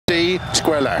50,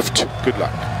 square left. Good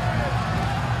luck.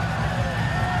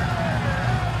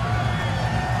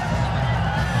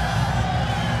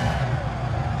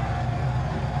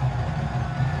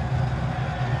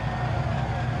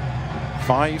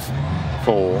 Five,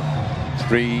 4,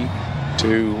 3,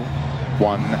 2,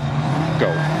 1,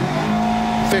 go.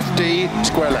 50,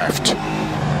 square left.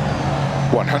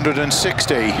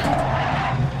 160.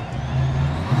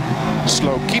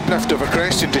 Slow, keep left over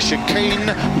crest into chicane,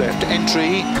 left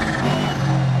entry.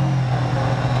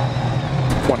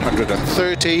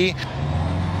 130.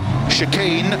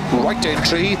 Chicane, right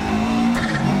entry.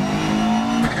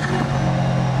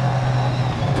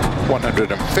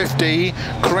 150.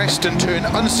 Crest and turn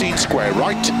unseen square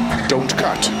right, don't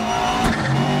cut.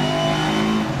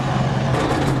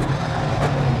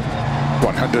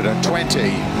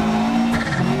 120.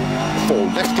 4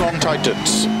 left long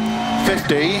tightens.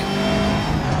 50.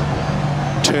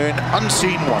 Turn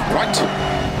unseen 1 right.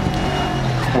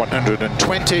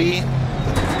 120.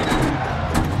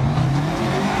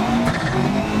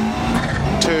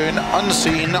 Turn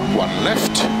unseen 1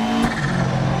 left.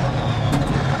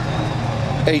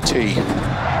 80.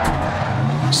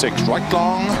 6 right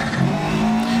long.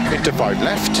 Into 5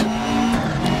 left.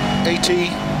 80.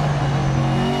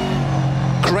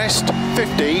 Crest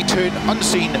 50. Turn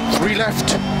unseen 3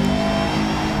 left.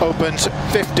 Opens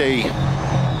 50.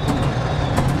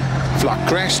 Flat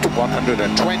crest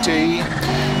 120.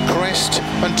 Crest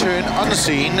and turn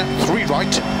unseen 3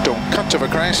 right. Don't cut to the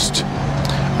crest.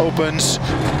 Opens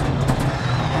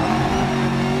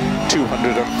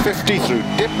 250 through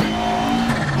dip.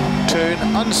 Turn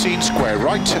unseen square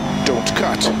right. Don't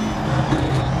cut.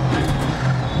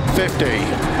 50.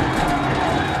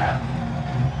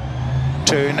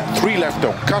 Turn 3 left.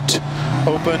 Don't cut.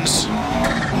 Opens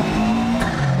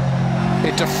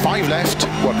into 5 left,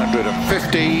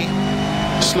 150,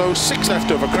 slow 6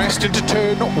 left over crest into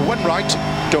turn 1 right,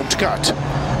 don't cut.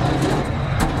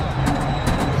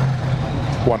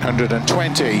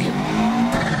 120,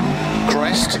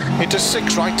 crest into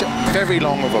 6 right, very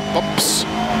long over bumps,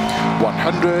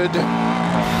 100,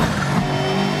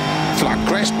 flat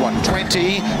crest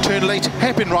 120, turn late,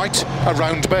 hairpin right,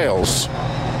 around bales.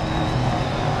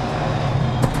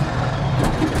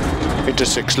 Into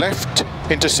 6 left,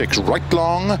 into 6 right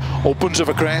long, opens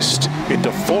over crest,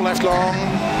 into 4 left long,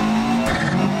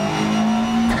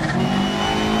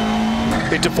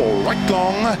 into 4 right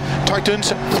long, tightens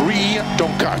 3,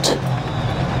 don't cut,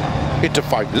 into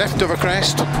 5 left over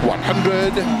crest,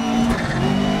 100,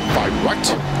 5 right,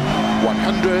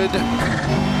 100,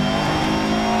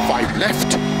 5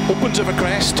 left, opens over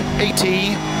crest,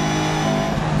 80,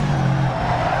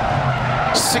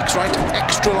 6 right,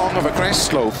 extra long over crest,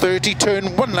 slow 30,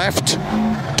 turn 1 left,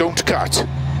 don't cut.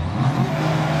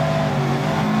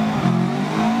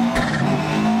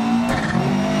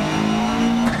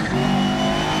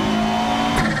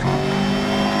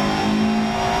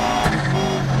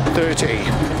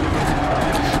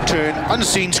 Turn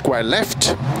unseen square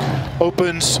left,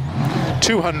 opens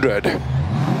 200.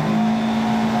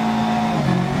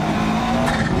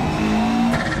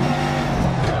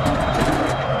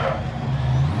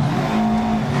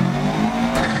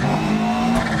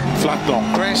 Flat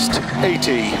long crest,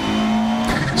 80.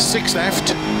 6 left,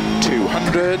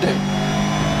 200.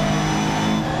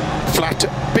 Flat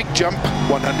big jump,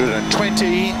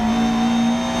 120.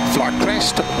 Flat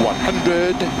crest,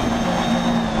 100.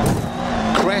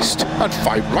 Crest and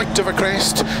 5 right of a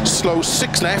crest. Slow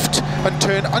 6 left and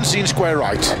turn unseen square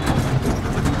right.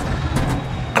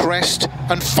 Crest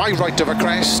and 5 right of a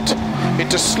crest.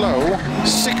 Into slow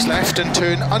 6 left and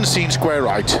turn unseen square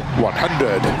right.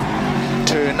 100.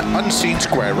 Turn unseen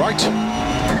square right.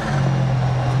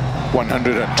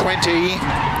 120.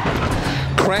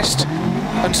 Crest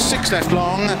and 6 left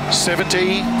long.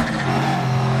 70.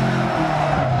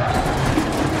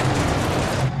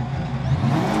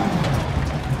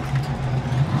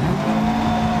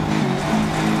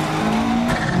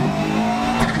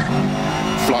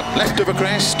 Left of a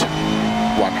crest,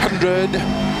 100,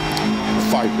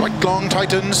 5 right long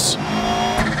tightens,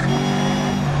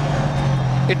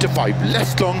 into 5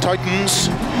 left long tightens,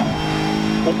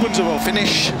 opens a well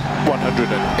finish,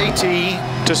 180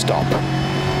 to stop.